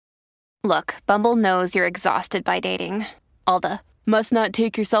Look, Bumble knows you're exhausted by dating. All the must not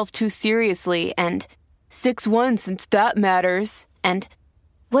take yourself too seriously and 6'1" since that matters. And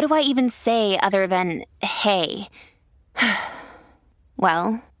what do I even say other than hey?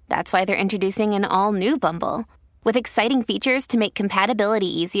 Well, that's why they're introducing an all-new Bumble with exciting features to make compatibility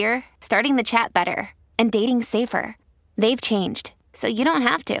easier, starting the chat better, and dating safer. They've changed, so you don't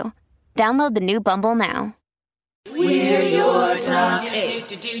have to. Download the new Bumble now. We're your top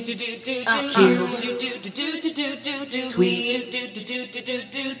sweeties.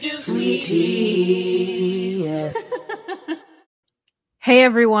 Hey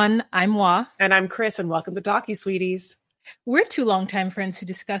everyone, I'm Wah. And I'm Chris, and welcome to Docu Sweeties. We're two longtime friends who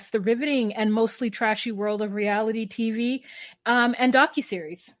discuss the riveting and mostly trashy world of reality TV and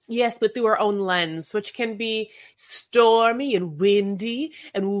docuseries. Yes, but through our own lens, which can be stormy and windy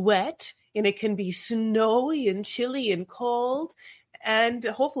and wet, and it can be snowy and chilly and cold, and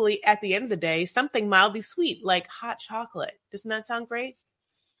hopefully at the end of the day, something mildly sweet like hot chocolate. Doesn't that sound great?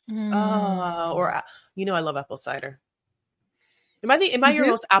 Or I love apple cider. Am I your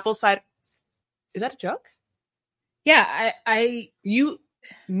most apple cider? Is that a joke? Yeah, You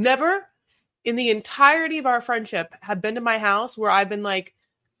never in the entirety of our friendship have been to my house where I've been like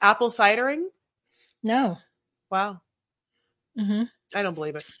apple cidering? No. Wow. Mm-hmm. I don't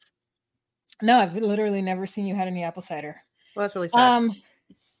believe it. No, I've literally never seen you had any apple cider. Well, that's really sad.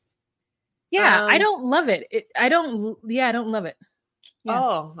 I don't love it. I don't love it. Yeah.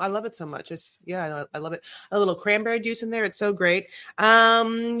 Oh, I love it so much. I love it. A little cranberry juice in there. It's so great.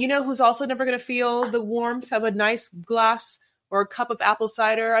 You know who's also never going to feel the warmth of a nice glass or a cup of apple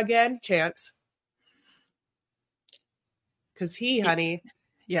cider again? Chance. Because honey.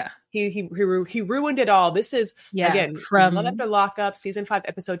 Yeah. He ruined it all. This is, again, from Love After Lockup, season 5,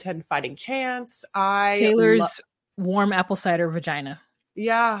 episode 10, Fighting Chance. Taylor's warm apple cider vagina.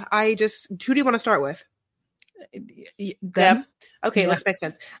 Yeah, who do you want to start with? Them? Okay, let's make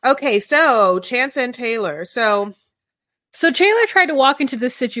sense. Okay, so Chance and Taylor. So Taylor tried to walk into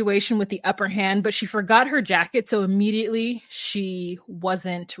this situation with the upper hand, but she forgot her jacket, so immediately she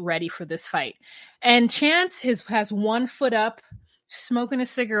wasn't ready for this fight. And Chance has one foot up, smoking a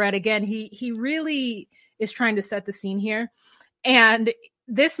cigarette. Again, he really is trying to set the scene here. And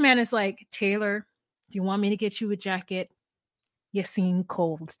this man is like, Taylor, do you want me to get you a jacket? You seem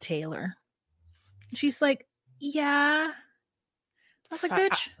cold, Taylor. She's like, yeah. I was like,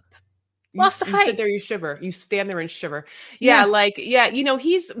 bitch, lost the fight. You sit there, you shiver. You stand there and shiver. Yeah.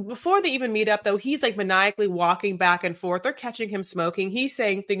 He's, before they even meet up, though, he's like maniacally walking back and forth. They're catching him smoking. He's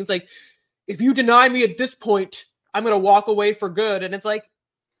saying things like, if you deny me at this point, I'm going to walk away for good. And it's like,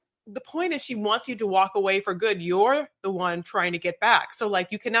 the point is she wants you to walk away for good. You're the one trying to get back. So like,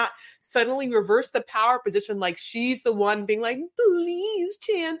 you cannot suddenly reverse the power position. Like she's the one being like, please,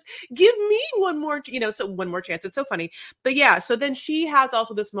 Chance, give me one more chance. It's so funny. But yeah, so then she has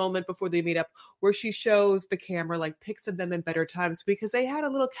also this moment before they meet up where she shows the camera like pics of them in better times because they had a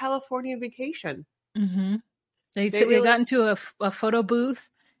little California vacation. Mm-hmm. They got into a photo booth.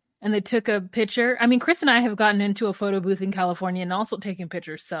 And they took a picture. I mean, Chris and I have gotten into a photo booth in California and also taken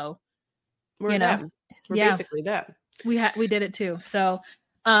pictures. So, We're basically them. We did it too. So,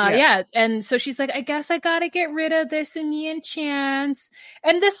 yeah. And so she's like, I guess I got to get rid of this and me and Chance.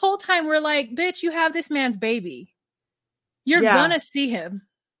 And this whole time we're like, bitch, you have this man's baby. You're gonna see him.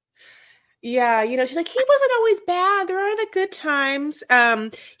 Yeah, she's like, he wasn't always bad. There are the good times.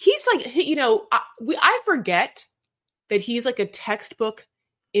 He's like, I forget that he's like a textbook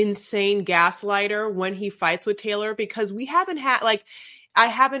insane gaslighter when he fights with Taylor because we haven't had I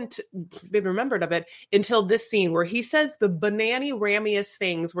haven't been remembered of it until this scene where he says the banana rammiest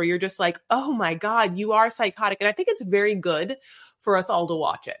things where you're just like, oh my God, you are psychotic. And I think it's very good for us all to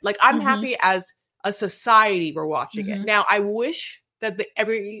watch it. Like I'm happy as a society we're watching it. Now I wish that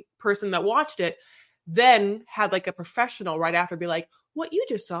every person that watched it then had like a professional right after be like, what you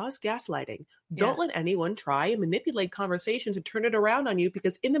just saw is gaslighting. Don't let anyone try and manipulate conversations and turn it around on you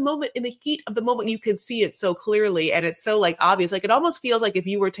because in the heat of the moment, you can see it so clearly and it's so like obvious. Like it almost feels like if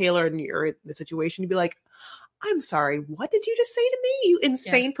you were Taylor and you're in the situation, you'd be like, I'm sorry, what did you just say to me? You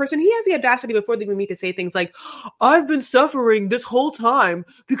insane person. He has the audacity before they even meet to say things like, I've been suffering this whole time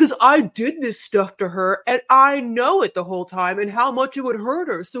because I did this stuff to her and I know it the whole time and how much it would hurt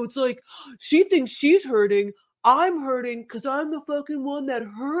her. So it's like, she thinks she's hurting. I'm hurting because I'm the fucking one that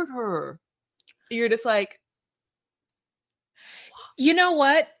hurt her. You're just like, you know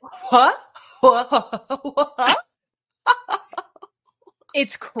what? What?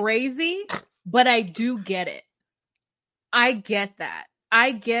 It's crazy, but I do get it. I get that.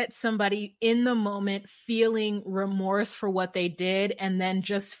 I get somebody in the moment feeling remorse for what they did and then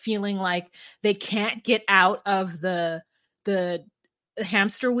just feeling like they can't get out of the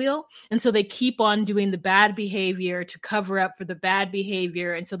hamster wheel. And so they keep on doing the bad behavior to cover up for the bad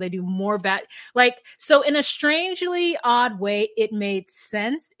behavior. And so they do more bad. Like, so in a strangely odd way, it made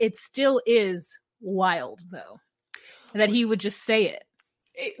sense. It still is wild, though, that he would just say it.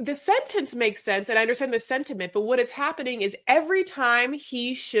 The sentence makes sense, and I understand the sentiment, but what is happening is every time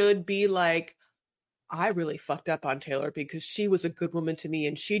he should be like, I really fucked up on Taylor because she was a good woman to me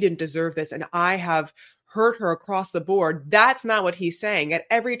and she didn't deserve this, and I have hurt her across the board. That's not what he's saying. At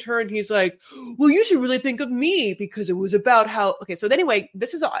every turn, he's like, well, you should really think of me because it was about how, okay, so anyway,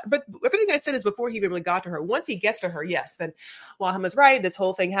 this is, but everything I said is before he even really got to her. Once he gets to her, yes, then Wahama's right. This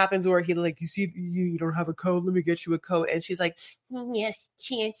whole thing happens where he like, you see, you don't have a coat. Let me get you a coat. And she's like, yes,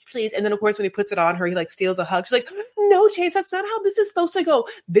 Chance, please. And then of course, when he puts it on her, he like steals a hug. She's like, no, Chance, that's not how this is supposed to go.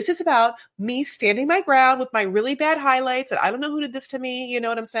 This is about me standing my ground with my really bad highlights. And I don't know who did this to me. You know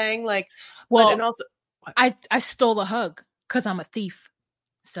what I'm saying? Like, well, and also, I stole the hug because I'm a thief.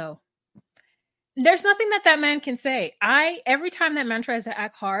 So there's nothing that man can say. Every time that man tries to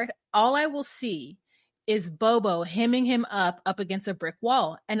act hard, all I will see is Bobo hemming him up against a brick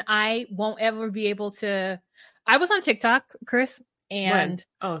wall. And I won't ever be able to. I was on TikTok, Chris, and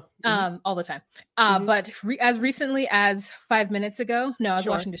all the time. But as recently as 5 minutes ago, no, I was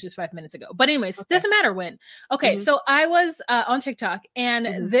washing dishes 5 minutes ago. But anyways, doesn't matter when. Okay, so I was on TikTok,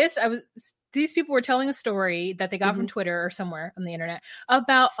 and these people were telling a story that they got from Twitter or somewhere on the internet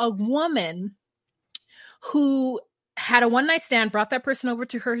about a woman who had a one-night stand, brought that person over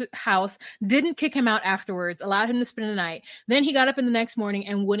to her house, didn't kick him out afterwards, allowed him to spend the night. Then he got up in the next morning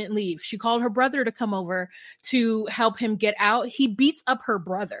and wouldn't leave. She called her brother to come over to help him get out. He beats up her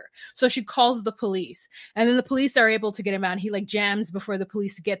brother. So she calls the police. And then the police are able to get him out. He like jams before the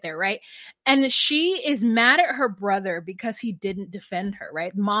police get there, right? And she is mad at her brother because he didn't defend her,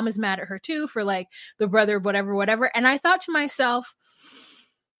 right? Mom is mad at her too for like the brother, whatever. And I thought to myself,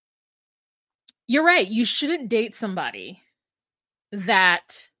 you're right. You shouldn't date somebody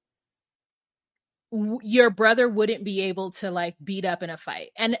that your brother wouldn't be able to like beat up in a fight.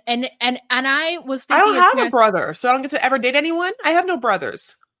 And I was thinking, I don't have a brother, so I don't get to ever date anyone. I have no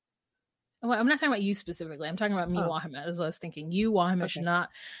brothers. Well, I'm not talking about you specifically. I'm talking about me, Wahima. That's what I was thinking. You, Wahima, should not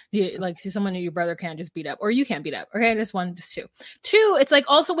like see someone your brother can't just beat up, or you can't beat up. Okay, just one, just two. Two, it's like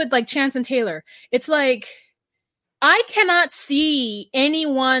also with like Chance and Taylor. It's like, I cannot see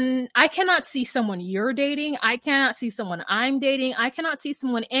anyone. I cannot see someone you're dating. I cannot see someone I'm dating. I cannot see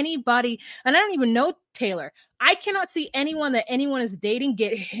anybody. And I don't even know Taylor. I cannot see anyone that anyone is dating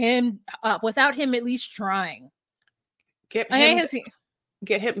get him up without him at least trying. Get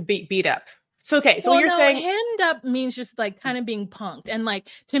him beat up. So, okay. So you're saying hemmed up means just like kind of being punked. And like,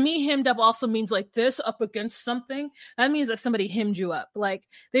 to me, hemmed up also means like this up against something. That means that somebody hemmed you up. Like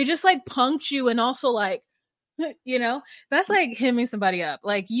they just like punked you and also like, you know, that's like hemming somebody up.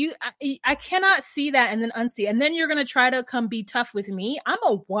 Like I cannot see that and then unsee. And then you're going to try to come be tough with me. I'm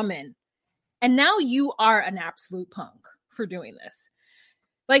a woman. And now you are an absolute punk for doing this.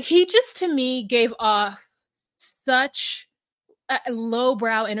 Like he just, to me, gave off such a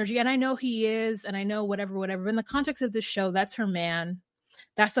lowbrow energy. And I know he is, and I know whatever. But in the context of this show, that's her man.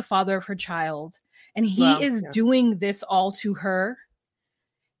 That's the father of her child. And he is doing this all to her.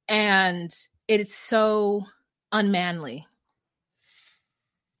 And it's so unmanly.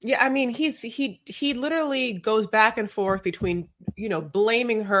 Yeah, I mean, he literally goes back and forth between, you know,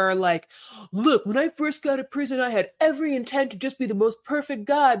 blaming her like, look, when I first got to prison, I had every intent to just be the most perfect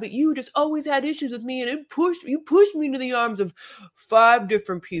guy, but you just always had issues with me, and you pushed me into the arms of 5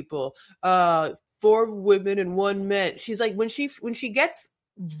 different people, 4 women and 1 man. She's like, when she gets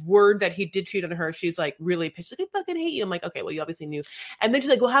word that he did cheat on her, she's like really pissed. Like, I fucking hate you. I'm like, okay, well, you obviously knew. And then she's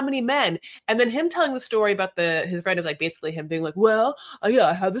like, well, how many men? And then him telling the story about his friend is like basically him being like, well, yeah,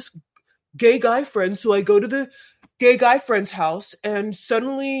 I have this gay guy friend, so I go to the gay guy friend's house, and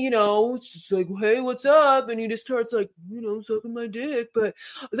suddenly, you know, she's like, hey, what's up? And he just starts like, you know, sucking my dick. But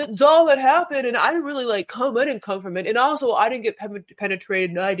that's all that happened, and I didn't really like come. I didn't come from it, and also I didn't get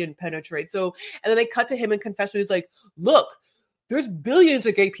penetrated, and I didn't penetrate. So, and then they cut to him in confession. He's like, look, there's billions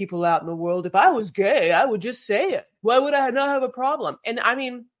of gay people out in the world. If I was gay, I would just say it. Why would I not have a problem? And I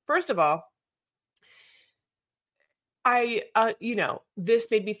mean, first of all, you know, this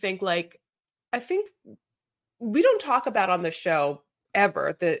made me think like, I think we don't talk about on the show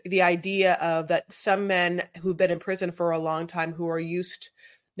ever the idea of that some men who've been in prison for a long time, who are used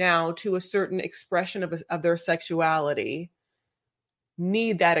now to a certain expression of their sexuality,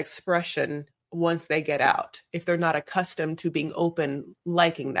 need that expression once they get out if they're not accustomed to being open,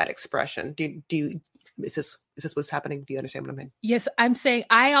 liking that expression? Is this what's happening? Do you understand what I mean? Yes, I'm saying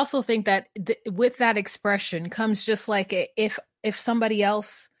I also think that with that expression comes just like if somebody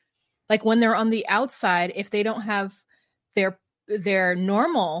else, like when they're on the outside, if they don't have their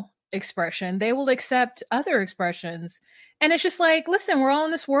normal expression, they will accept other expressions. And it's just like, listen, we're all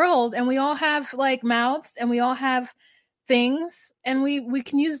in this world and we all have like mouths and we all have things and we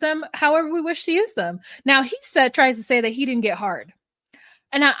can use them however we wish to use them. Now he tries to say that he didn't get hard.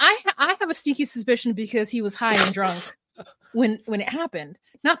 And I have a sneaky suspicion because he was high and drunk when it happened,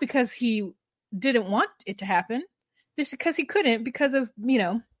 not because he didn't want it to happen, just because he couldn't because of,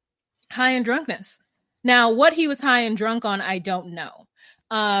 high and drunkenness. Now, what he was high and drunk on, I don't know.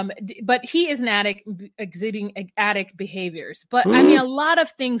 But he is an addict, exhibiting addict behaviors. But I mean, a lot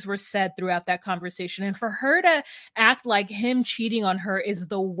of things were said throughout that conversation. And for her to act like him cheating on her is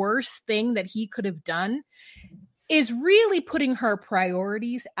the worst thing that he could have done is really putting her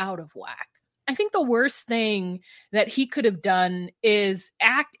priorities out of whack. I think the worst thing that he could have done is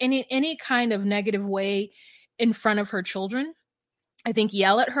act in any kind of negative way in front of her children. I think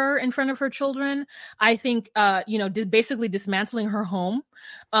yell at her in front of her children. I think, basically dismantling her home.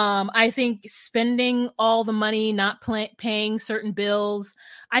 I think spending all the money, not paying certain bills.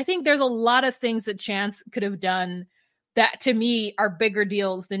 I think there's a lot of things that Chance could have done that to me are bigger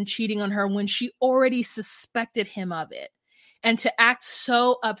deals than cheating on her when she already suspected him of it. And to act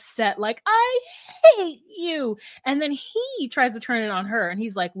so upset, like, I hate you. And then he tries to turn it on her. And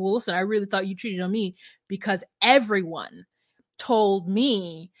he's like, well, listen, I really thought you cheated on me because everyone told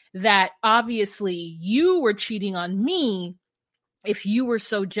me that obviously you were cheating on me if you were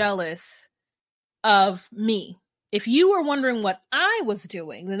so jealous of me. If you were wondering what I was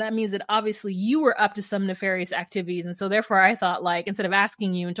doing, then that means that obviously you were up to some nefarious activities. And so therefore I thought, like, instead of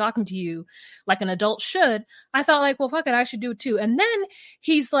asking you and talking to you like an adult should, I thought like, well, fuck it, I should do it too. And then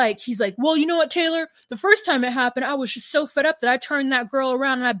he's like, well, you know what, Taylor, the first time it happened, I was just so fed up that I turned that girl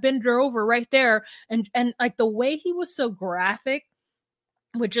around and I bent her over right there. And like the way he was so graphic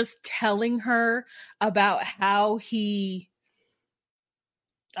with just telling her about how he,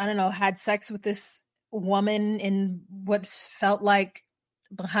 I don't know, had sex with this woman in what felt like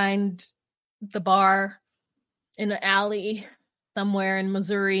behind the bar in an alley somewhere in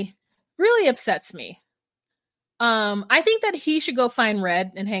Missouri really upsets me. I think that he should go find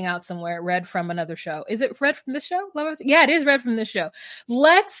Red and hang out somewhere. Red from another show. Is it Red from this show? Yeah, it is Red from this show.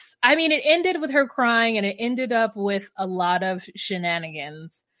 It ended with her crying and it ended up with a lot of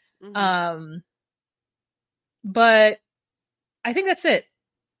shenanigans. Mm-hmm. But I think that's it.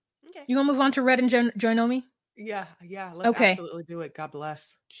 Okay. You want to move on to Red and Joinomi? Yeah. Let's absolutely do it. God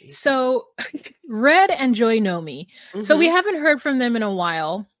bless. Jesus. So, Red and Joinomi. Mm-hmm. So we haven't heard from them in a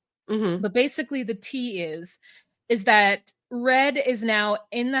while, but basically the tea is that Red is now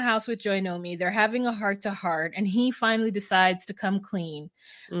in the house with Joinomi. They're having a heart-to-heart, and he finally decides to come clean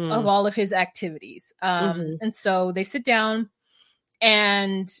of all of his activities. And so they sit down,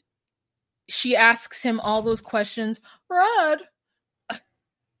 and she asks him all those questions. Red,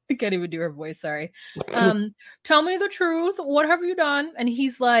 I can't even do her voice, sorry. Tell me the truth. What have you done? And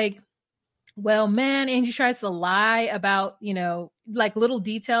he's like, well, man, Angie tries to lie about, like little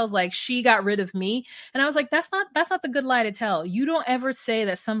details, like she got rid of me. And I was like, that's not the good lie to tell. You don't ever say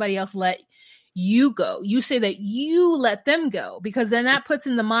that somebody else let you go. You say that you let them go, because then that puts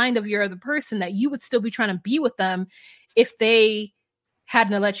in the mind of your other person that you would still be trying to be with them if they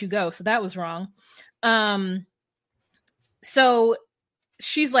hadn't let you go. So that was wrong. So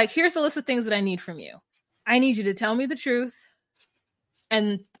she's like, here's the list of things that I need from you. I need you to tell me the truth.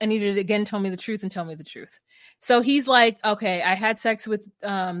 And I need you to again tell me the truth and tell me the truth. So he's like, okay, I had sex with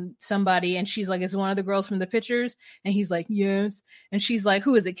somebody. And she's like, is it one of the girls from the pictures? And he's like, yes. And she's like,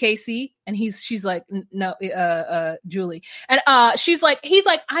 who is it, Casey? And she's like, no, Julie. And he's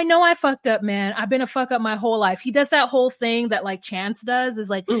like, I know I fucked up, man. I've been a fuck up my whole life. He does that whole thing that like Chance does, is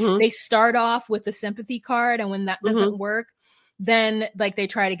like they start off with the sympathy card, and when that doesn't work, then like they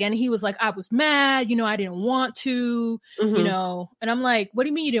tried again. He was like, I was mad, I didn't want to, and I'm like, what do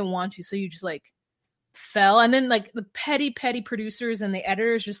you mean you didn't want to? So you just like fell. And then like the petty producers and the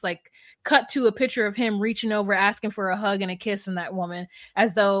editors just like cut to a picture of him reaching over, asking for a hug and a kiss from that woman,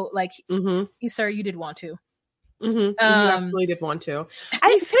 as though like, sir, you did want to. You absolutely did want to.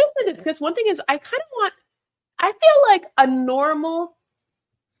 I said because one thing is I feel like a normal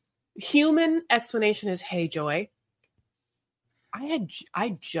human explanation is, hey, Joy,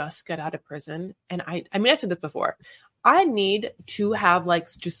 I just got out of prison, and I said this before. I need to have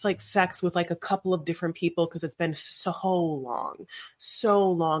just sex with like a couple of different people because it's been so long,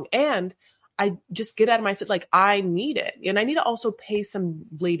 and I just get out of my sit, like, I need it. And I need to also pay some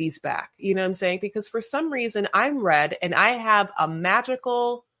ladies back. You know what I'm saying? Because for some reason I'm red and I have a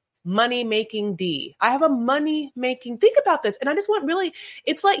magical money-making D. I have a money-making, think about this. And I just want really,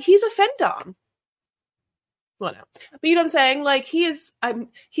 it's like he's a femdom. Well, no, but you know what I'm saying? Like he's a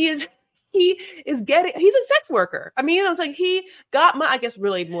sex worker. I mean, you know, it's like he got I guess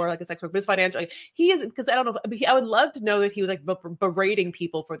really more like a sex worker, but it's financial. Like, he is, because I don't know, I would love to know that he was like berating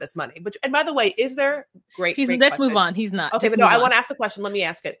people for this money. Which, and by the way, is there great Let's question. move on. He's not. Okay, but no, I want to ask the question. Let me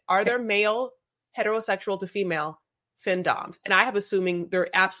ask it. Are there male heterosexual to female femdoms? And I have assuming there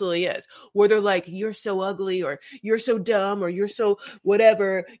absolutely is, where they're like, you're so ugly, or you're so dumb, or you're so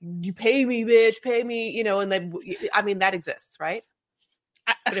whatever, you pay me, bitch, pay me, you know, and then, I mean, that exists, right?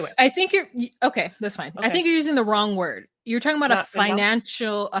 Anyway. I think you're okay. That's fine. Okay. I think you're using the wrong word. You're talking about a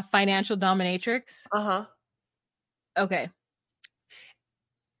financial dominatrix. Okay.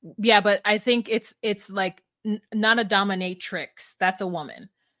 Yeah, but I think it's like not a dominatrix. That's a woman.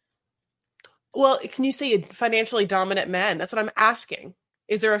 Well, can you say a financially dominant man? That's what I'm asking.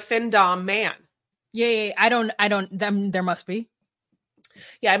 Is there a femdom man? Yeah. I don't. There must be.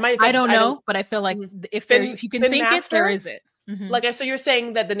 Yeah, I don't know, but I feel like if you can think it, there is it. Mm-hmm. Like, so you're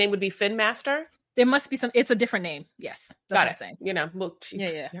saying that the name would be Fin Master? There must be some. It's a different name. Yes, that's what I'm saying. You know, well,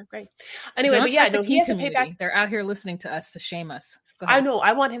 yeah, great. Anyway, but yeah, no, he has to pay back. They're out here listening to us to shame us. I know.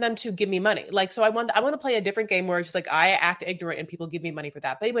 I want them to give me money. Like, so I want to play a different game where it's just like I act ignorant and people give me money for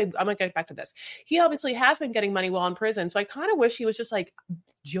that. But anyway, I'm gonna get back to this. He obviously has been getting money while in prison, so I kind of wish he was just like,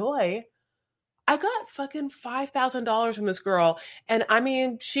 Joy, I got fucking $5,000 from this girl, and I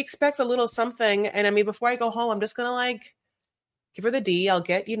mean, she expects a little something, and I mean, before I go home, I'm just gonna like give her the D. I'll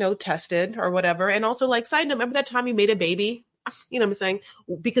get, you know, tested or whatever. And also, like, side note, remember that time you made a baby? You know what I'm saying?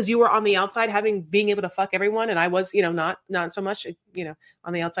 Because you were on the outside being able to fuck everyone. And I was, you know, not so much, you know,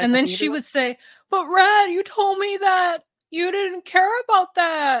 on the outside. And then she would say, but Red, you told me that you didn't care about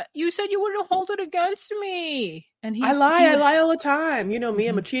that. You said you wouldn't hold it against me. And I lie all the time. You know me,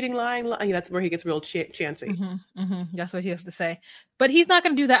 I'm a cheating, lying. That's where he gets real chancy. That's what he has to say. But he's not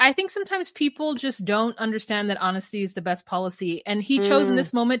going to do that. I think sometimes people just don't understand that honesty is the best policy. And he chose in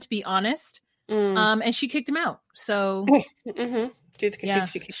this moment to be honest. And she kicked him out. So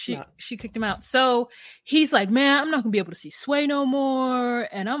she kicked him out. So he's like, man, I'm not gonna be able to see Sway no more,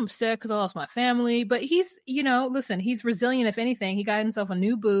 and I'm upset because I lost my family. But he's, you know, listen, he's resilient. If anything, he got himself a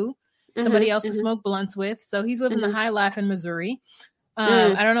new boo, somebody else to smoke blunts with. So he's living the high life in Missouri.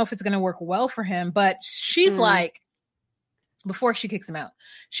 I don't know if it's gonna work well for him, but she's like, before she kicks him out,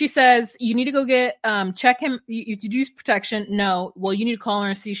 she says, you need to go get check him. You use protection. No, well, you need to call her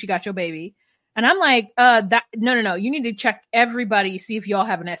and see she got your baby. And I'm like, no. You need to check everybody, see if y'all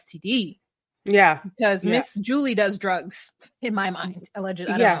have an STD. Yeah. Because Miss Julie does drugs, in my mind.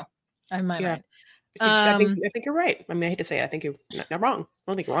 Allegedly. I don't know. In my mind. I think you're right. I mean, I hate to say it. I think you're not wrong.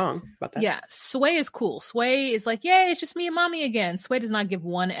 I don't think you're wrong about that. Yeah. Sway is cool. Sway is like, yay, it's just me and mommy again. Sway does not give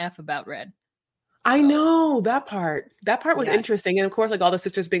one F about Red. I know that part. That part was interesting. And of course, like all the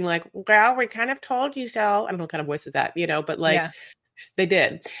sisters being like, well, we kind of told you so. I don't know what kind of voice is that, you know, but like, they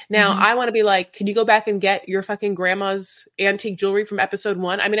did. Now, I want to be like, can you go back and get your fucking grandma's antique jewelry from episode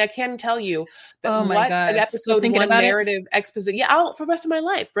 1? I mean, I can tell you that an episode 1 narrative exposition. Yeah, for the rest of my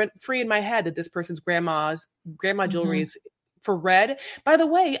life, rent free in my head that this person's grandma jewelry is for Red. By the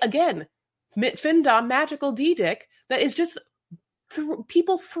way, again, Findom, magical D-Dick, that is just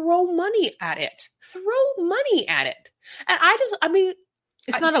people throw money at it. And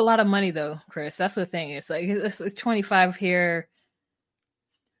it's not a lot of money though, Chris. That's the thing. It's like, it's 25 here,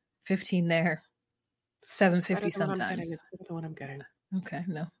 15 there, 750 sometimes. It's the one I'm getting. Okay,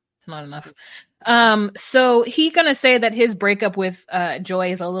 no, it's not enough. So he gonna say that his breakup with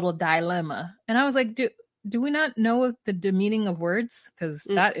Joy is a little dilemma, and I was like, do we not know the meaning of words? Because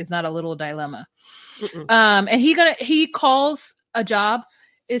that is not a little dilemma. And he calls a job.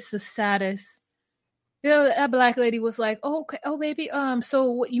 It's the saddest. You know, that black lady was like, "Oh, okay, oh baby,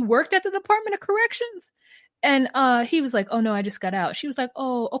 so what, you worked at the Department of Corrections?" And he was like, "Oh no, I just got out." She was like,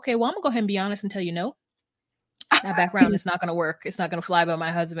 "Oh, okay, well I'm gonna go ahead and be honest and tell you no. That background is not gonna work. It's not gonna fly by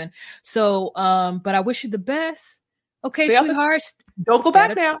my husband. So, but I wish you the best. Okay, sweetheart. Don't go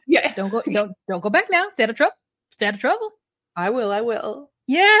back now. Yeah, don't go back now. Stay out of trouble. Stay out of trouble. I will.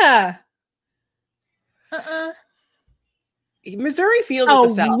 Yeah. Missouri feels like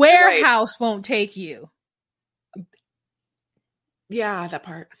the South. Warehouse won't take you. Yeah, that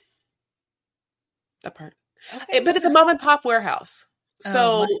part. Okay. But it's a mom and pop warehouse.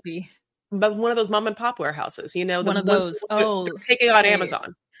 So must be. But one of those mom and pop warehouses, you know, one of those. They're taking on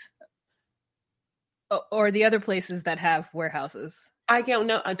Amazon. Or the other places that have warehouses. I don't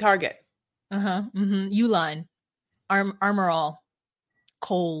know. Target. Uline, Armor All,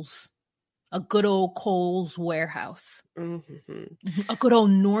 Kohl's, a good old Kohl's warehouse, a good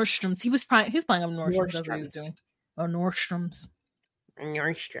old Nordstrom's. He was playing up Nordstrom's. That's what he was doing. Oh, Nordstrom's.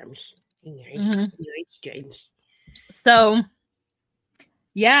 So,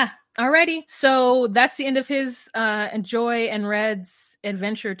 yeah. Alrighty. So that's the end of his Joy and Red's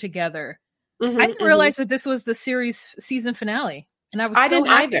adventure together. I didn't realize that this was the season finale, and I didn't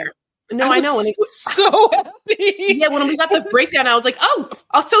happy. Either. No, I know. So happy. Yeah, when we got the breakdown, I was like, "Oh,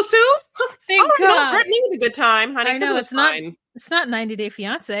 so soon? Thank God. Brittany was a good time, honey." I know it's fine. It's not 90 Day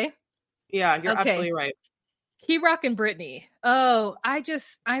Fiance. Yeah, you're absolutely right. Key-Rock and Brittany. Oh,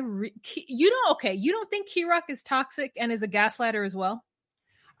 you don't think Key-Rock is toxic and is a gaslighter as well?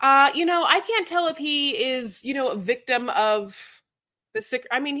 I can't tell if he is, a victim of the sick.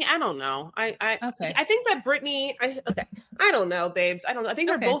 I mean, I don't know. I think that Brittany. I don't know, babes. I don't know. I think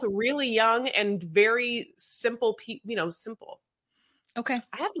they're both really young and very simple. Simple. Okay.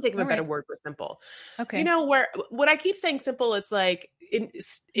 I have to think of a better word for simple. Okay. When I keep saying simple, it's like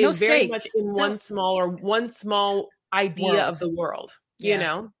No very stakes. much in one small idea of the world. Yeah. You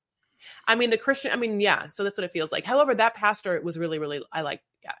know, I mean the Christian. I mean, yeah. So that's what it feels like. However, that pastor was really, really. I like.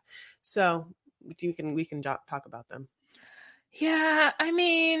 Yeah. So we can talk about them. Yeah, I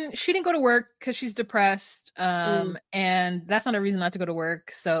mean, she didn't go to work because she's depressed, and that's not a reason not to go to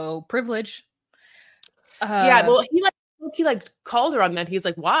work. So privilege. Yeah, well, he called her on that. He's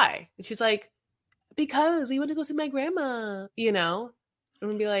like, "Why?" And she's like, "Because we went to go see my grandma."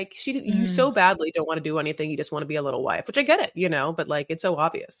 And be like, you so badly don't want to do anything. You just want to be a little wife, which I get it, but like it's so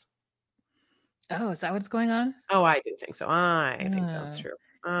obvious. Oh, is that what's going on? Oh, I do think so. I think so. It's true.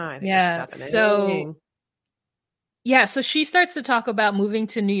 I think that's happening. So she starts to talk about moving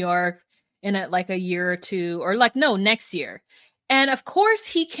to New York in a year or two, or next year. And of course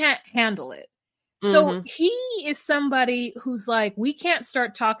he can't handle it. So he is somebody who's like, we can't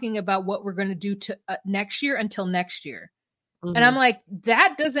start talking about what we're going to do to next year until next year. And I'm like,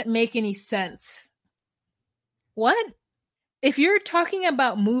 that doesn't make any sense. What? If you're talking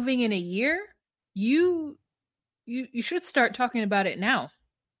about moving in a year, you should start talking about it now.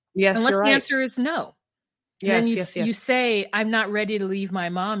 Yes, unless the answer is no. Yes, and then you say, I'm not ready to leave my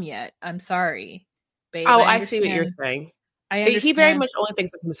mom yet. I'm sorry, babe. Oh, I see what you're saying. I understand. He very much only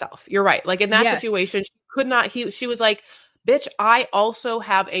thinks of himself. You're right. Like in that situation, she could not. She was like, "Bitch, I also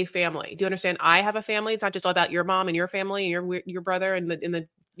have a family. Do you understand? I have a family. It's not just all about your mom and your family and your brother and the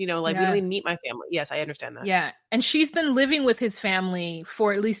we don't even meet my family." Yes, I understand that. Yeah, and she's been living with his family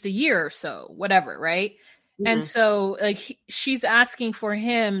for at least a year or so, whatever, right? And so she's asking for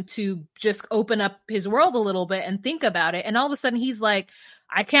him to just open up his world a little bit and think about it. And all of a sudden he's like,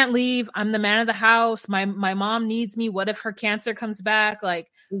 I can't leave. I'm the man of the house. My mom needs me. What if her cancer comes back?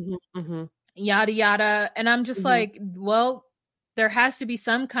 Yada, yada. And I'm just like, well, there has to be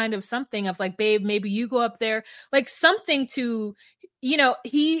some kind of something of like, babe, maybe you go up there, like something to,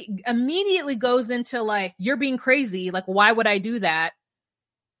 he immediately goes into like, you're being crazy. Like, why would I do that?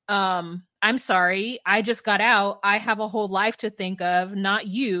 I'm sorry. I just got out. I have a whole life to think of, not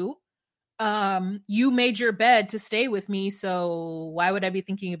you. You made your bed to stay with me. So why would I be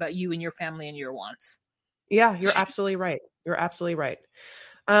thinking about you and your family and your wants? Yeah, you're absolutely right. You're absolutely right.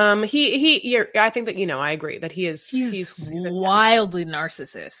 I think that, I agree that he's wildly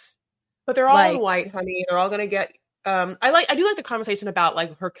narcissist. But they're all in white, honey. They're all going to get, I do like the conversation about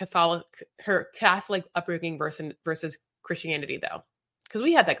like her Catholic upbringing versus Christianity though. Because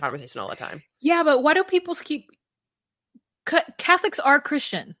we had that conversation all the time. Yeah, but why do people keep... Catholics are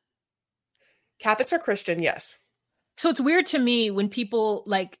Christian. Catholics are Christian, yes. So it's weird to me when people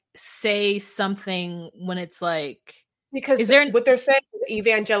like say something when it's like... Because what they're saying is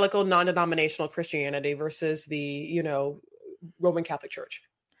evangelical, non-denominational Christianity versus the, Roman Catholic Church.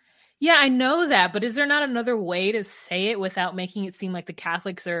 Yeah, I know that, but is there not another way to say it without making it seem like the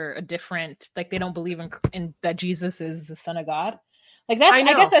Catholics are a different... Like they don't believe in that Jesus is the Son of God? Like that's, I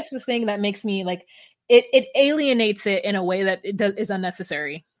guess that's the thing that makes me like it alienates it in a way that is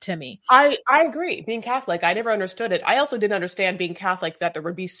unnecessary to me. I agree. Being Catholic, I never understood it. I also didn't understand being Catholic that there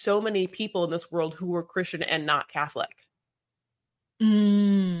would be so many people in this world who were Christian and not Catholic.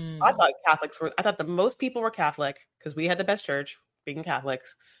 I thought the most people were Catholic because we had the best church, being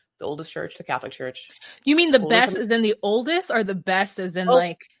Catholics, the oldest church, the Catholic Church. You mean the best as in the oldest, or the best as in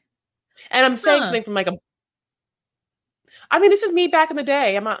like? And I'm saying something from like a. I mean, this is me back in the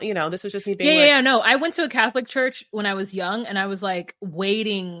day. I'm not, this was just me being no. I went to a Catholic church when I was young and I was like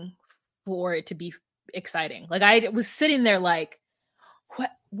waiting for it to be exciting. Like I was sitting there like,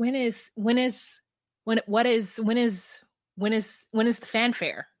 when is the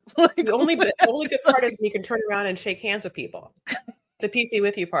fanfare? Like, the only good part is when you can turn around and shake hands with people. The PC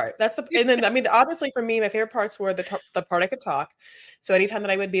with you part. That's and then, I mean, obviously for me, my favorite parts were the part I could talk. So anytime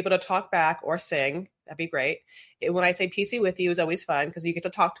that I would be able to talk back or sing, that'd be great. When I say PC with you is always fun because you get to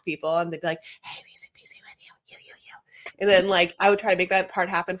talk to people and they'd be like, hey, PC with you. And then like, I would try to make that part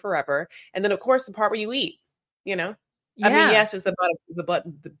happen forever. And then of course the part where you eat, you know, I mean, yes, it's the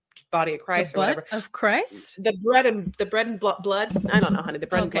body of Christ or whatever. Of Christ? The bread and blood. I don't know, honey. The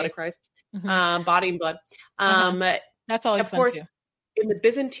bread and blood of Christ. Mm-hmm. Body and blood. That's always of course, fun too. In the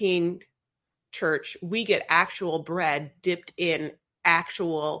Byzantine church, we get actual bread dipped in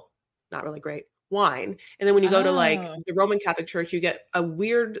actual, not really great, wine. And then when you go to like the Roman Catholic Church, you get a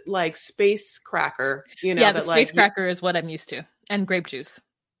weird like space cracker, you know. Yeah, the space cracker is what I'm used to. And grape juice.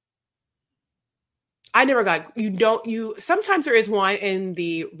 I never got, sometimes there is wine in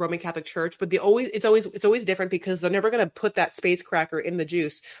the Roman Catholic Church, but it's always different because they're never going to put that space cracker in the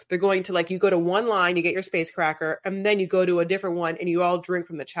juice. They're going to, like, you go to one line, you get your space cracker, and then you go to a different one and you all drink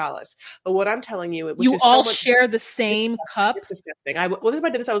from the chalice. But what I'm telling you, you all share the same cup. It's disgusting. If I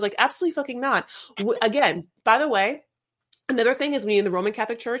did this, I was like, absolutely fucking not. Again, by the way, another thing is when you're in the Roman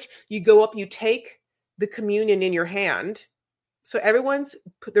Catholic Church, you go up, you take the communion in your hand. So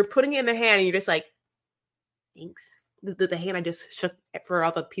they're putting it in the hand and you're just like, thanks. The hand I just shook for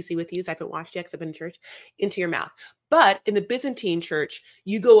all the PC with yous, I haven't washed yet because I've been in church, into your mouth. But in the Byzantine church,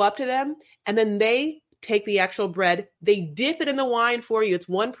 you go up to them and then they take the actual bread, they dip it in the wine for you. It's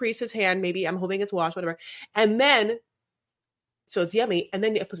one priest's hand, maybe I'm hoping it's washed, whatever. And then, so it's yummy. And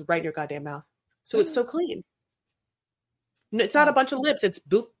then it puts it right in your goddamn mouth. So it's so clean. It's not a bunch of lips. It's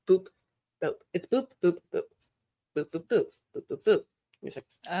boop, boop, boop. It's boop, boop, boop, boop, boop, boop, boop, boop, boop. Like,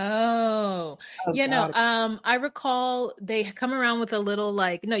 I recall they come around with a little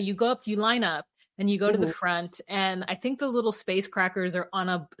you go up, you line up and you go to the front, and I think the little space crackers are on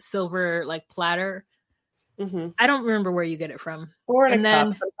a silver like platter. I don't remember where you get it from, or in a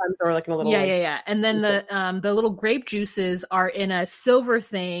cup sometimes, or like in a little and then the little grape juices are in a silver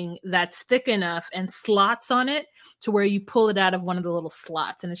thing that's thick enough and slots on it to where you pull it out of one of the little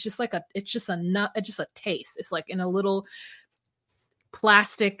slots, and it's just a taste. It's like in a little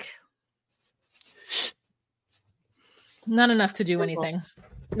plastic, not enough to do anything.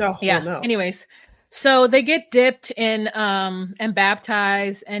 No. Anyways, so they get dipped in and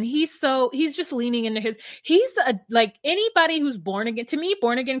baptized, and he's just leaning into he's like anybody who's born again. To me,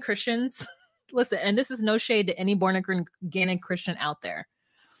 born again Christians, listen, and this is no shade to any born again Christian out there.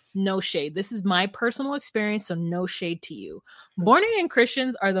 No shade. This is my personal experience, so no shade to you. Born again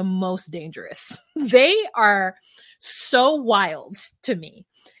Christians are the most dangerous. They are so wild to me.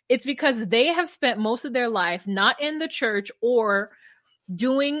 It's because they have spent most of their life not in the church or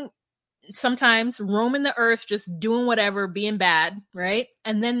sometimes roaming the earth, just doing whatever, being bad, right?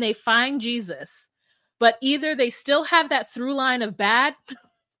 And then they find Jesus. But either they still have that through line of bad,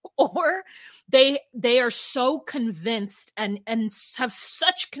 or they are so convinced and have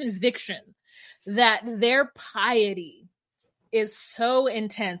such conviction that their piety is so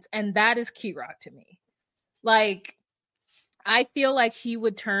intense. And that is key rock to me. Like, I feel like he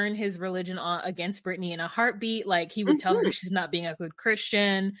would turn his religion on against Brittany in a heartbeat. Like, he would tell her she's not being a good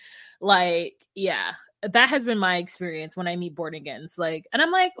Christian. Like, yeah, that has been my experience when I meet born agains. Like, and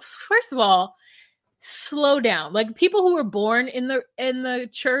I'm like, first of all, slow down. Like, people who were born in the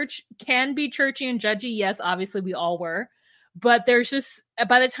church can be churchy and judgy. Yes, obviously we all were. But there's just,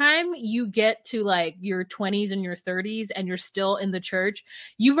 by the time you get to like your 20s and your 30s and you're still in the church,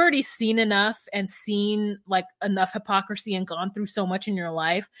 you've already seen enough and seen like enough hypocrisy and gone through so much in your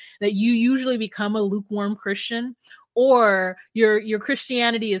life that you usually become a lukewarm Christian, or your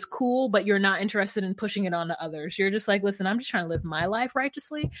Christianity is cool, but you're not interested in pushing it on to others. You're just like, listen, I'm just trying to live my life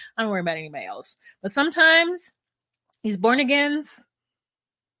righteously. I don't worry about anybody else. But sometimes these born agains,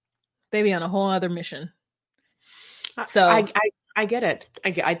 they be on a whole other mission. So I get it.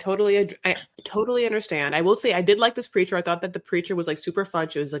 I totally understand. I will say I did like this preacher. I thought that the preacher was like super fun.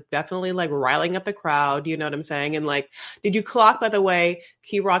 She was like definitely like riling up the crowd. You know what I'm saying? And like, did you clock, by the way,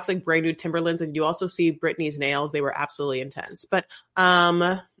 Key Rock's like brand new Timberlands, and did you also see Britney's nails? They were absolutely intense. But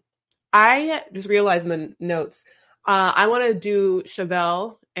I just realized in the notes, I want to do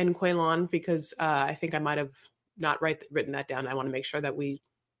Chevelle and Quaylon because I think I might have not written that down. I want to make sure that we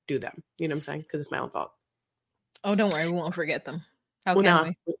do them. You know what I'm saying? Because it's my own fault. Oh, don't worry. We won't forget them. How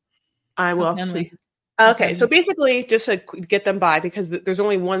can we? I will. Okay. So basically, just to get them by, because there's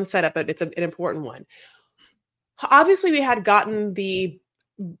only one setup, but it's an important one. Obviously, we had gotten the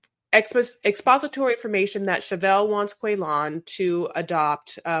expository information that Chevelle wants Quaylon to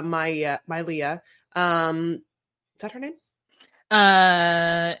adopt Mylea. Is that her name?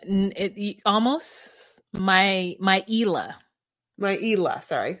 Almost my Ela. My Ela,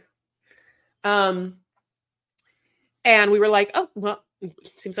 sorry. And we were like, oh, well,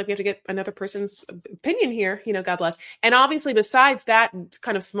 seems like we have to get another person's opinion here, God bless. And obviously, besides that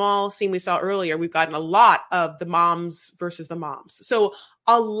kind of small scene we saw earlier, we've gotten a lot of the moms versus the moms. So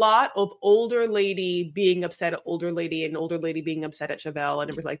a lot of older lady being upset at older lady and older lady being upset at Chevelle and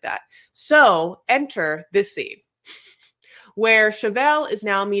everything like that. So enter this scene where Chevelle is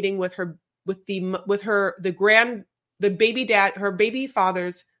now meeting with her baby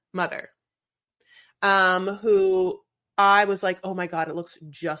father's mother, who I was like, oh my God, it looks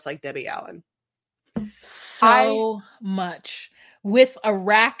just like Debbie Allen. So much, with a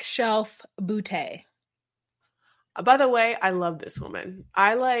rack shelf bootay. By the way, I love this woman.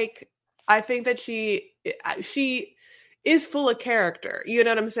 I think that she is full of character. You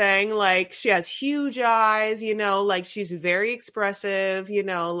know what I'm saying? Like, she has huge eyes, like she's very expressive,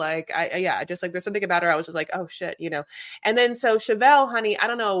 just like there's something about her. I was just like, oh shit, And then so Chevelle, honey, I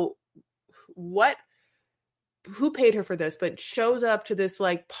don't know who paid her for this, but shows up to this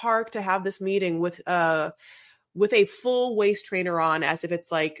like park to have this meeting with a full waist trainer on, as if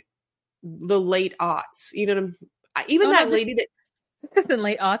it's like the late aughts. Even lady that this isn't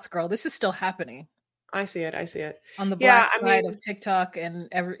late aughts, girl. This is still happening. I see it on the black side of TikTok, and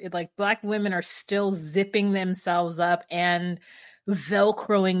Black women are still zipping themselves up and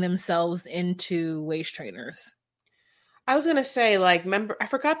velcroing themselves into waist trainers. I was gonna say, I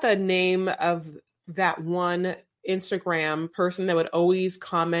forgot the name of that one Instagram person that would always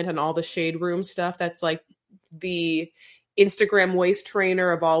comment on all the shade room stuff. That's like the Instagram waist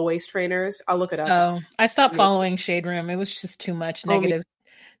trainer of all waist trainers. I'll look it up. Oh, I stopped following Shade Room. It was just too much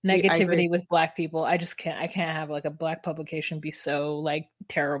negativity with Black people. I can't have like a Black publication be so like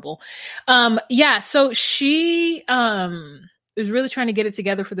terrible. So she was really trying to get it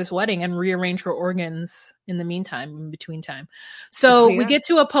together for this wedding and rearrange her organs in the meantime, in between time. So we get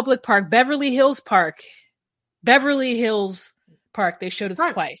to a public park, Beverly Hills Park. They showed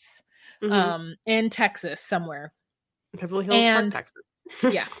us twice. In Texas somewhere. Beverly Hills Park, Texas.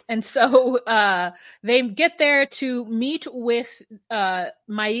 Yeah. And so they get there to meet with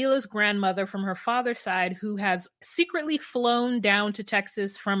Maila's grandmother from her father's side, who has secretly flown down to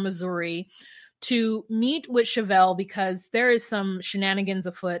Texas from Missouri to meet with Chevelle because there is some shenanigans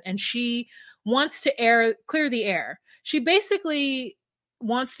afoot, and she wants to clear the air. She basically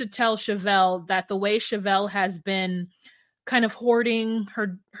wants to tell Chevelle that the way Chevelle has been kind of hoarding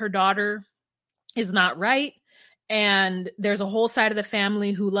her daughter is not right. And there's a whole side of the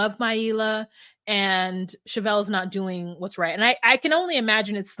family who love Maila, and Chevelle's not doing what's right. And I can only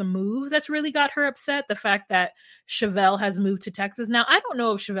imagine it's the move that's really got her upset. The fact that Chevelle has moved to Texas. Now, I don't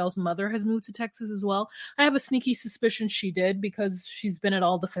know if Chevelle's mother has moved to Texas as well. I have a sneaky suspicion she did, because she's been at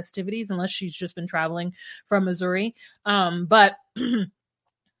all the festivities, unless she's just been traveling from Missouri. But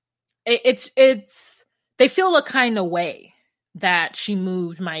they feel a kind of way that she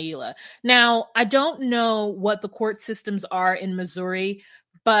moved Maila. Now, I don't know what the court systems are in Missouri,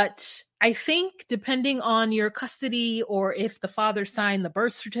 but I think depending on your custody, or if the father signed the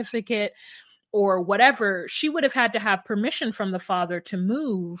birth certificate or whatever, she would have had to have permission from the father to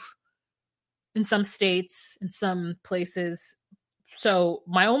move in some states, in some places. So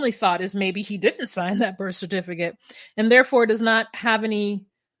my only thought is maybe he didn't sign that birth certificate and therefore does not have any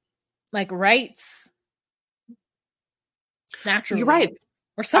rights naturally. You're right,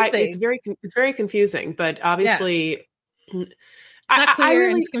 or something. It's very confusing, but obviously it's not clear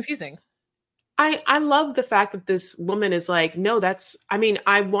and it's confusing. I love the fact that this woman is like, no,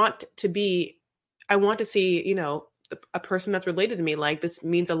 I want to see, a person that's related to me. Like, this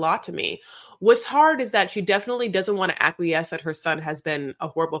means a lot to me. What's hard is that she definitely doesn't want to acquiesce that her son has been a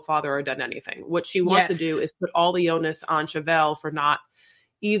horrible father or done anything. What she wants to do is put all the onus on Chevelle for not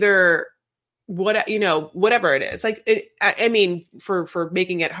either whatever it is. For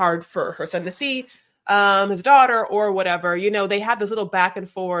making it hard for her son to see his daughter or whatever. They had this little back and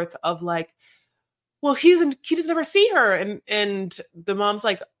forth of like, well, he doesn't ever see her. And the mom's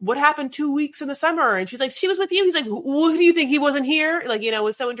like, what happened 2 weeks in the summer? And she's like, she was with you. He's like, what do you think? He wasn't here? It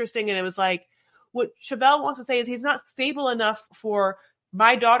was so interesting. And it was like, what Chevelle wants to say is he's not stable enough for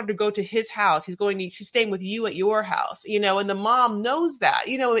my daughter to go to his house. She's staying with you at your house, and the mom knows that,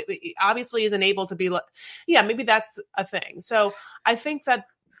 it obviously isn't able to be like, yeah, maybe that's a thing. So I think that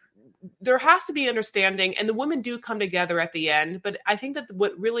there has to be understanding, and the women do come together at the end. But I think that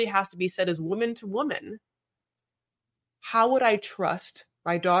what really has to be said is, woman to woman, how would I trust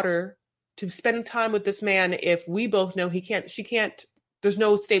my daughter to spend time with this man if we both know she can't, there's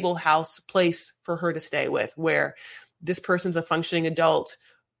no stable place for her to stay with where this person's a functioning adult,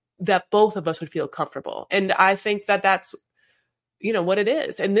 that both of us would feel comfortable. And I think that that's, what it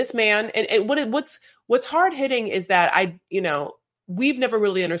is. And this man, and what's hard hitting is that we've never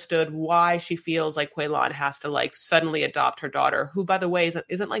really understood why she feels like Quaylon has to like suddenly adopt her daughter, who, by the way,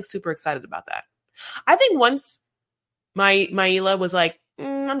 isn't like super excited about that. I think once Maila was like,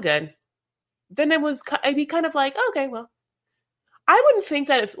 I'm good, then I'd be kind of like, okay, well, I wouldn't think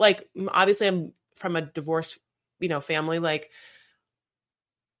that if, like, obviously I'm from a divorced, family, like,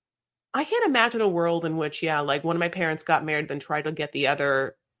 I can't imagine a world in which, like one of my parents got married, then tried to get the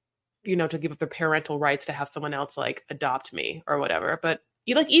other, to give up their parental rights to have someone else like adopt me or whatever. But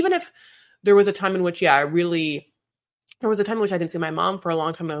like, even if there was a time in which, there was a time in which I didn't see my mom for a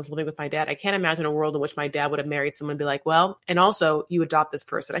long time when I was living with my dad. I can't imagine a world in which my dad would have married someone and be like, well, and also you adopt this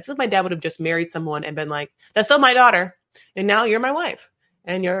person. I feel like my dad would have just married someone and been like, that's still my daughter. And now you're my wife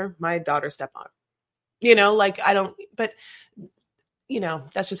and you're my daughter's stepmom. Like I don't, but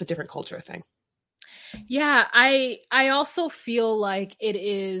that's just a different culture thing. Yeah. I also feel like it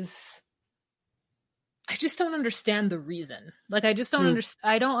is, I just don't understand the reason. Like, I just don't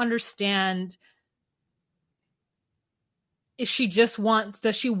I don't understand. Does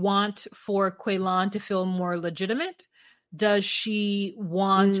she want for Quaylon to feel more legitimate? Does she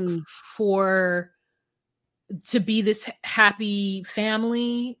want to be this happy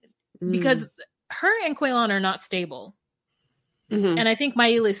family? Because her and Quaylon are not stable. Mm-hmm. And I think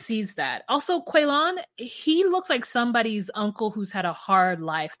Maila sees that. Also, Quaylon, he looks like somebody's uncle who's had a hard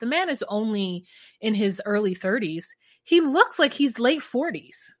life. The man is only in his early 30s. He looks like he's late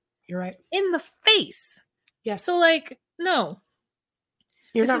 40s. You're right. In the face. Yeah. So, like, no.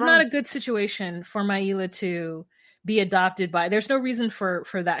 This is wrong. not a good situation for Maila to be adopted by. There's no reason for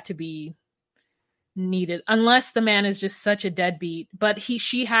that to be needed, unless the man is just such a deadbeat, but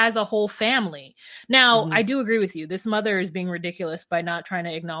she has a whole family. Now, I do agree with you. This mother is being ridiculous by not trying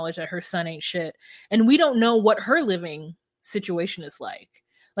to acknowledge that her son ain't shit. And we don't know what her living situation is like.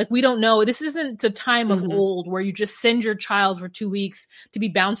 Like, we don't know. This isn't the time of old where you just send your child for 2 weeks to be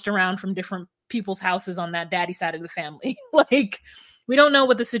bounced around from different people's houses on that daddy side of the family. Like, we don't know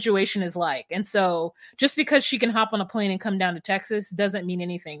what the situation is like. And so just because she can hop on a plane and come down to Texas doesn't mean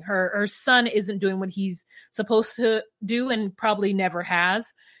anything. Her son isn't doing what he's supposed to do and probably never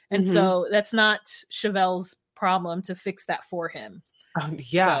has. And so that's not Chevelle's problem to fix that for him.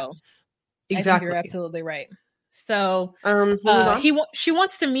 Yeah, so exactly. I think you're absolutely right. So she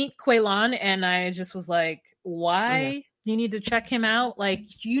wants to meet Quaylon, and I just was like, why? Yeah. You need to check him out.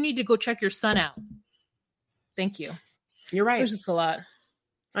 Like, you need to go check your son out. Thank you. You're right. There's just a lot.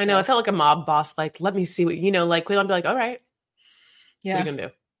 I know. I felt like a mob boss. Like, let me see what, like Quaylon be like, all right. Yeah. What are you going to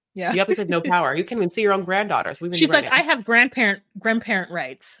do? Yeah. You obviously have no power. You can't even see your own granddaughters. She's like, I have grandparent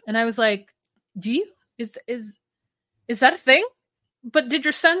rights. And I was like, do you? Is that a thing? But did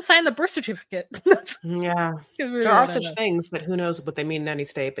your son sign the birth certificate? Yeah. Really there are such things, but who knows what they mean in any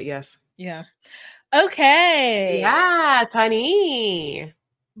state. But yes. Yeah. Okay. Yes, honey.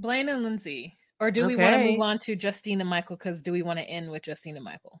 Blaine and Lindsay. Or do we want to move on to Justine and Michael? Because do we want to end with Justine and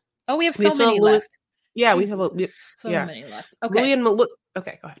Michael? Oh, we have so many left. Yeah, Jesus, we have so many left. Okay. Louis and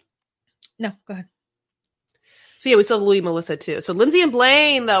okay, go ahead. No, go ahead. So yeah, we still have Louis and Melissa too. So Lindsay and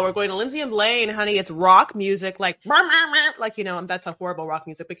Blaine, though, we're going to Lindsay and Blaine, honey. It's rock music, like that's a horrible rock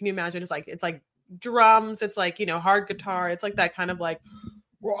music. But can you imagine? It's like drums. It's like hard guitar. It's like that kind of like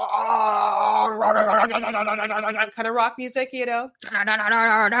kind of rock music, Oh,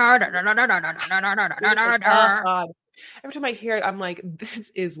 God. Every time I hear it, I'm like,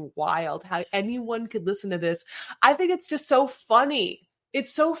 this is wild. How anyone could listen to this. I think it's just so funny.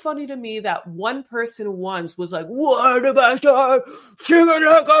 It's so funny to me that one person once was like, what if I start singing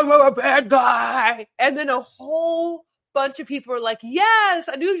like I'm a bad guy? And then a whole bunch of people are like, yes,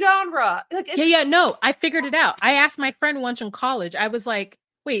 a new genre. Like, no, I figured it out. I asked my friend once in college, I was like,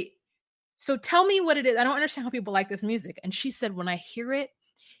 wait, so tell me what it is. I don't understand how people like this music. And she said, when I hear it,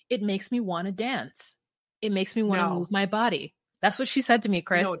 it makes me want to dance. It makes me want to move my body. That's what she said to me,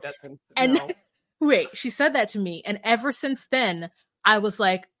 Chris. No, it doesn't. And wait, she said that to me. And ever since then, I was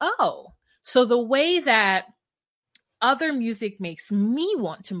like, oh, so the way that other music makes me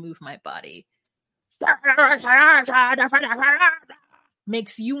want to move my body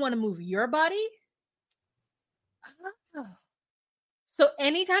makes you want to move your body? Oh. So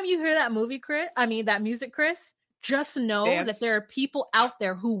anytime you hear that music, Chris, just know that there are people out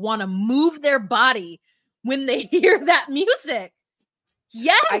there who want to move their body when they hear that music.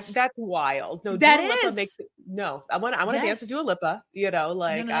 Yes, that's wild. No, that Dua is. Lipa makes it, no. I want to dance to Dua Lipa. No.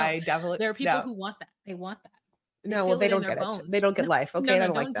 I definitely. There are people who want that. They want that. No, well, they don't get it. They don't get life. Okay, I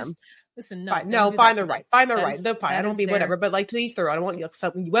don't like them. Listen, no, fine. No, fine, they're right. Fine, they're right. They're fine. I don't be their... whatever, but like to each their own. I won't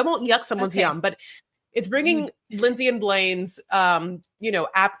yuck someone's yum, but it's bringing Lindsay and Blaine's,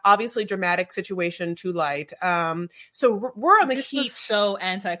 obviously dramatic situation to light. So we're on the this heat. Was so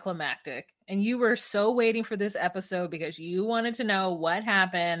anticlimactic, and you were so waiting for this episode because you wanted to know what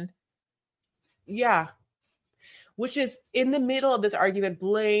happened. Yeah. Which is in the middle of this argument,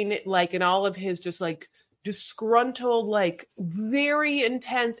 Blaine, like in all of his just like disgruntled, like very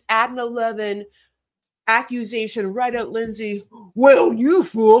intense at an 11 accusation right at Lindsay. Well, you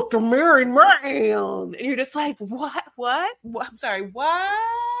fucked a married man. And you're just like, what? I'm sorry, what?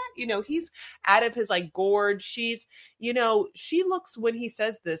 He's out of his like gorge. She's, she looks when he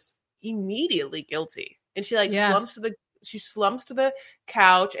says this immediately guilty. And she like slumps to the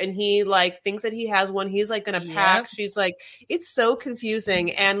couch and he like thinks that he has one. He's like gonna pack. She's like, it's so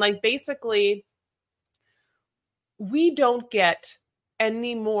confusing. And like basically we don't get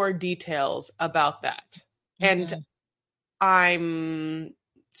any more details about that. And I'm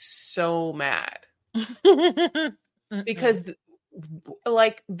so mad because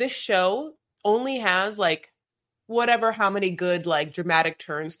like this show only has like whatever, how many good like dramatic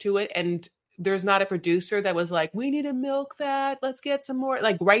turns to it. And there's not a producer that was like, we need to milk that. Let's get some more,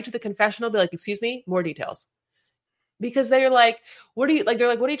 like right to the confessional, be like, excuse me, more details. Because they're like, what are you like? They're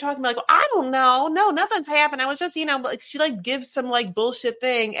like, what are you talking about? Like, I don't know. No, nothing's happened. I was just, like she like gives some like bullshit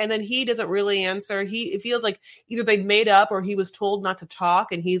thing. And then he doesn't really answer. It feels like either they made up or he was told not to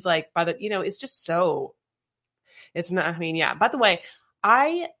talk. And he's like, it's just so, it's not, I mean, yeah. By the way,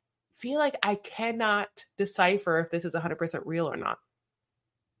 I feel like I cannot decipher if this is 100% real or not.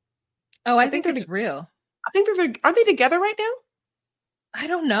 Oh, I think it's real. I think aren't they together right now? I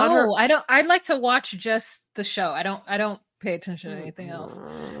don't know. I'd like to watch just the show. I don't pay attention to anything else.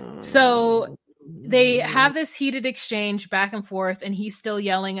 So they have this heated exchange back and forth, and he's still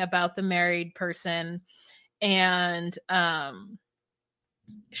yelling about the married person. And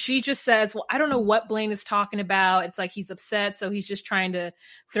she just says, well, I don't know what Blaine is talking about. It's like he's upset, so he's just trying to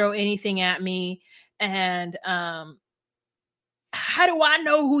throw anything at me. And how do I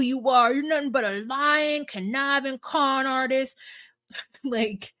know who you are? You're nothing but a lying, conniving con artist.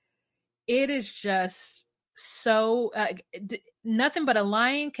 Like, it is just so nothing but a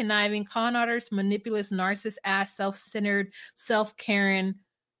lying, conniving, con artist, manipulous, narcissist, ass, self-centered, self-caring.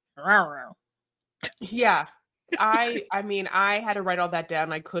 Yeah. I mean, I had to write all that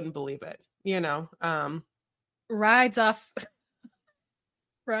down. I couldn't believe it, rides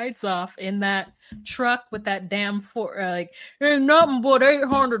off in that truck with that damn ain't nothing but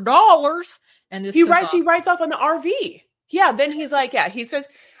 $800. And he rides off on the RV. Yeah, then he's like, he says,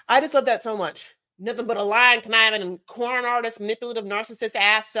 I just love that so much. Nothing but a lying, conniving, and corn artist, manipulative, narcissist,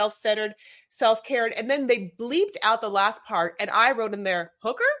 ass, self-centered, self-cared. And then they bleeped out the last part, and I wrote in there,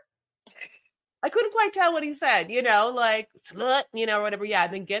 hooker? I couldn't quite tell what he said, like, whatever. Yeah,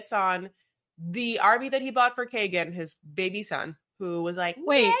 and then gets on the RV that he bought for Kagan, his baby son, who was like,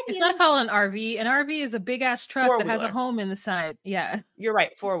 wait, it's not called an RV. An RV is a big-ass truck that has a home in the side. Yeah. You're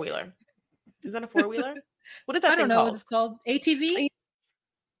right, four-wheeler. Is that a four-wheeler? What is that thing called? I don't know what it's called. ATV?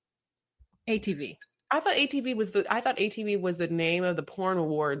 ATV. I thought ATV was the name of the porn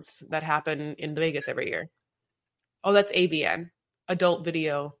awards that happen in Vegas every year. Oh, that's AVN. Adult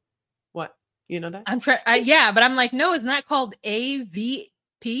Video. What? You know that? I'm trying. Yeah, but I'm like, no, isn't that called AVP?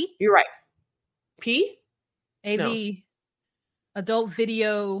 You're right. P? AV. No. Adult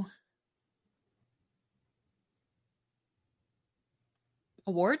Video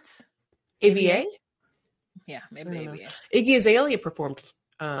Awards? AVA? Yeah, maybe AVA. Iggy Azalea performed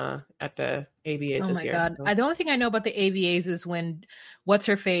at the AVAs this year. Oh my God. The only thing I know about the AVAs is when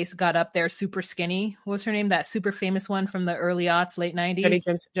What's-Her-Face got up there super skinny. What's her name? That super famous one from the early aughts, late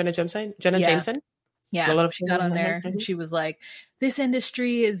 90s. Jenna Jameson? Yeah, she got on there and she was like, this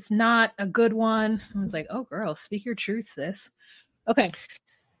industry is not a good one. I was like, oh, girl, speak your truth, sis. Okay.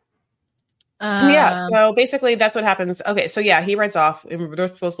 So basically that's what happens. Okay, so yeah, he rides off. They're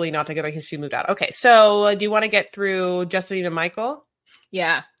supposedly not together because she moved out. Okay, so do you want to get through Justine and Michael?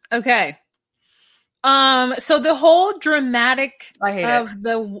 Yeah. Okay. So the whole dramatic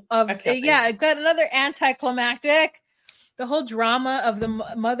it got another anticlimactic. The whole drama of the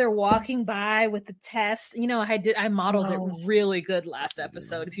mother walking by with the test. I modeled it really good last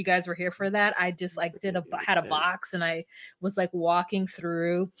episode. If you guys were here for that, I just had a box and I was like walking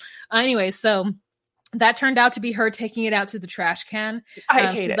through. Anyway, so that turned out to be her taking it out to the trash can.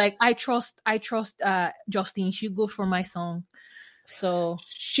 I hate it. Like, I trust Justine. She go for my song. So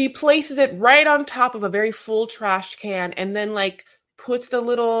she places it right on top of a very full trash can and then like puts the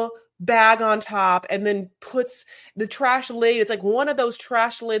little bag on top and then puts the trash lid. It's like one of those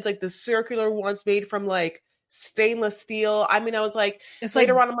trash lids, like the circular ones made from like stainless steel. I mean, I was like, It's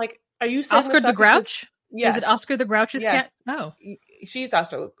later like on, I'm like, are you Oscar the Grouch? Yes. Is it Oscar the Grouch's cat? Oh. She's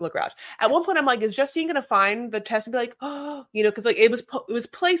Oscar the Grouch. At one point, I'm like, is Justine going to find the test and be like, oh, you know, because like it was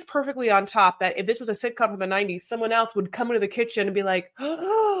placed perfectly on top that if this was a sitcom from the 90s, someone else would come into the kitchen and be like,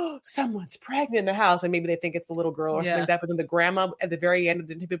 oh, someone's pregnant in the house. And maybe they think it's the little girl or something like that. But then the grandma at the very end of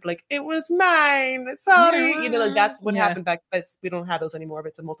the interview be like, it was mine. Sorry. You know, like that's what happened back. We don't have those anymore, but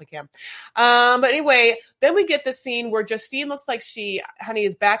it's a multicam. But anyway, then we get the scene where Justine looks like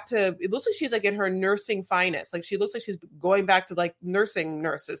is back to, it looks like she's like in her nursing finest. Like she looks like she's going back to like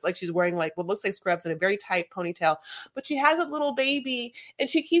nurses, like she's wearing like what looks like scrubs and a very tight ponytail, but she has a little baby and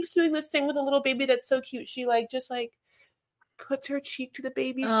she keeps doing this thing with a little baby that's so cute. She like just like puts her cheek to the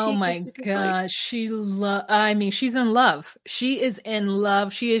baby's cheek. Oh my gosh, she's in love. She is in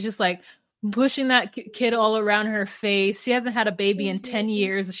love. She is just like pushing that kid all around her face. She hasn't had a baby in 10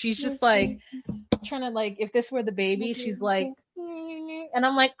 years. She's just like trying to like, if this were the baby, she's like, and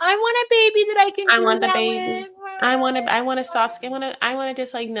I'm like, I want a baby that I can. I want the baby. With. I want a soft skin. I want to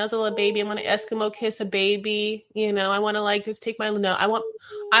just like nuzzle a baby. I want to Eskimo kiss a baby. You know, I want to like just take my nose.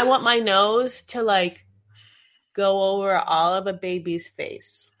 I want my nose to like go over all of a baby's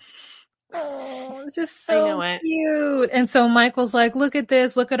face. Oh, it's just so cute. And so Michael's like, look at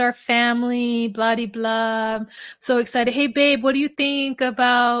this. Look at our family. Blah, de, blah. So excited. Hey, babe, what do you think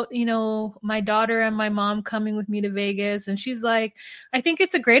about, you know, my daughter and my mom coming with me to Vegas? And she's like, I think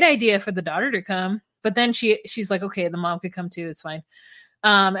it's a great idea for the daughter to come. But then she's like, okay, the mom could come too. It's fine.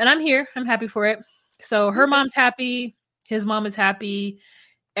 And I'm here. I'm happy for it. So her mom's happy. His mom is happy.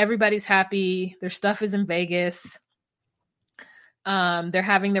 Everybody's happy. Their stuff is in Vegas. They're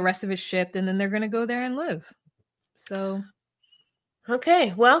having the rest of it shipped, and then they're going to go there and live. So,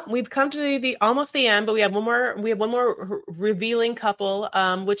 okay. Well, we've come to the almost the end, but we have one more revealing couple,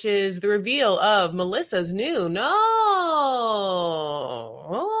 which is the reveal of Melissa's new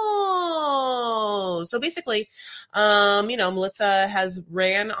so basically, you know, Melissa has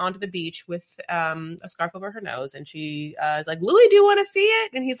ran onto the beach with a scarf over her nose, and she is like, Louis, do you want to see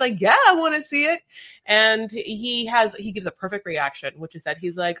it? And he's like, yeah, I want to see it. And he gives a perfect reaction, which is that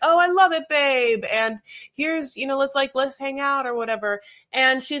he's like, oh, I love it, babe. And here's, you know, let's hang out or whatever.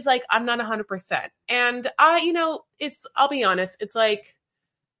 And she's like, I'm not 100%. And you know, I'll be honest, it's like,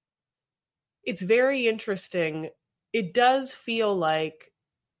 it's very interesting. It does feel like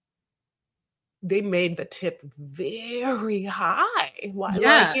they made the tip very high. Yeah.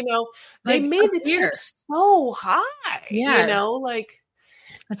 Like, you know, they made the tip so high. Yeah. You know, like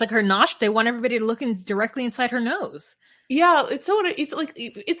it's like her nostril. They want everybody to look directly inside her nose. Yeah, it's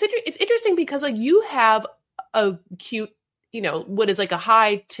interesting because like you have a cute, you know, what is like a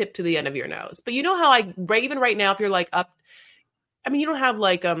high tip to the end of your nose, but you know how even right now if you're like up, I mean, you don't have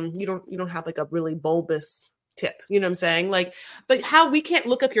like you don't have like a really bulbous tip, you know what I'm saying? Like, but how we can't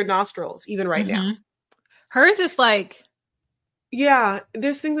look up your nostrils even right now. Hers is like, yeah,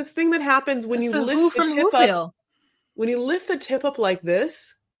 this thing that happens when you lift the tip up. When you lift the tip up like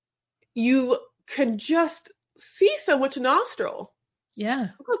this, you can just see so much nostril. Yeah,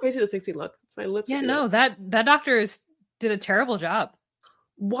 look how crazy this makes me look. It's my lips. Yeah, no, that doctor did a terrible job.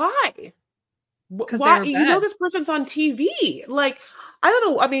 Why? Why? You know, this person's on TV. Like, I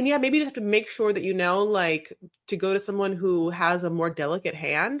don't know. I mean, yeah, maybe you have to make sure that, you know, like to go to someone who has a more delicate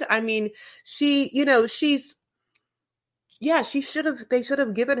hand. I mean, they should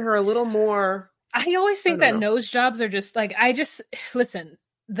have given her a little more. I always think that nose jobs are just like, listen,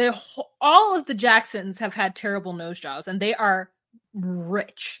 all of the Jacksons have had terrible nose jobs and they are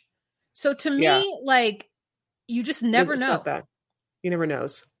rich. So to me, like, you just never know. Not that. You never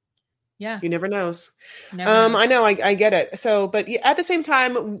knows. Yeah. You never knows. I know. I get it. So, but at the same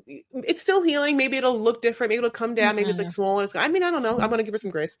time, it's still healing. Maybe it'll look different. Maybe it'll come down. Maybe it's like swollen. I mean, I don't know. I'm going to give her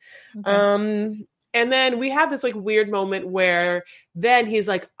some grace. Okay. And then we have this like weird moment where then he's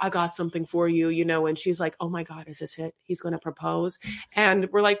like, I got something for you, you know, and she's like, oh my God, is this it? He's going to propose. And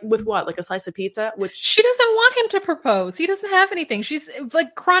we're like, with what? Like a slice of pizza? Which she doesn't want him to propose. He doesn't have anything. She's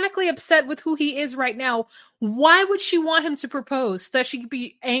like chronically upset with who he is right now. Why would she want him to propose? So that she could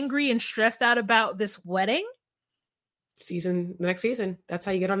be angry and stressed out about this wedding? The next season. That's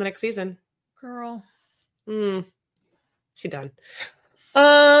how you get on the next season. Girl. She done.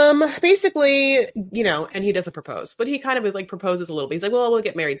 Basically, you know, and he doesn't propose, but he kind of like proposes a little bit. He's like, well, we'll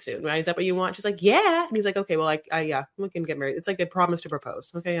get married soon, right? Is that what you want? She's like, yeah. And he's like, okay, well, yeah, we can get married. It's like they promise to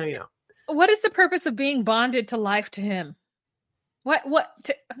propose. Okay. You know, what is the purpose of being bonded to life to him?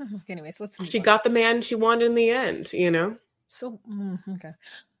 Anyways, she got the man she wanted in the end, you know? So, okay.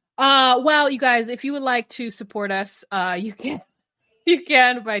 Well, you guys, if you would like to support us, you can. You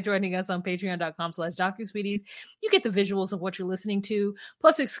can by joining us on patreon.com/DocuSweeties. You get the visuals of what you're listening to,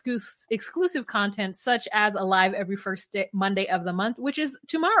 plus exclusive content such as a live every first Monday of the month, which is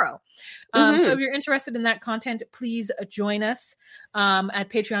tomorrow. So if you're interested in that content, please join us at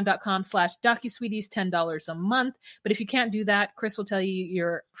patreon.com/DocuSweeties, $10 a month. But if you can't do that, Chris will tell you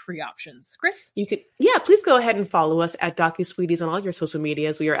your free options. Chris? You could, please go ahead and follow us at DocuSweeties on all your social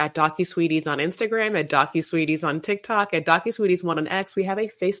medias. We are at DocuSweeties on Instagram, at DocuSweeties on TikTok, at DocuSweeties1 on X. We have a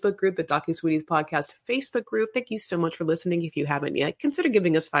Facebook group, the DocuSweeties Podcast Facebook group. Thank you so much for listening. If you haven't yet, consider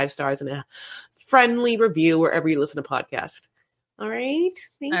giving us 5 stars and a friendly review wherever you listen to podcasts. All right.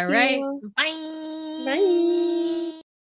 Thank you. All right. Bye. Bye.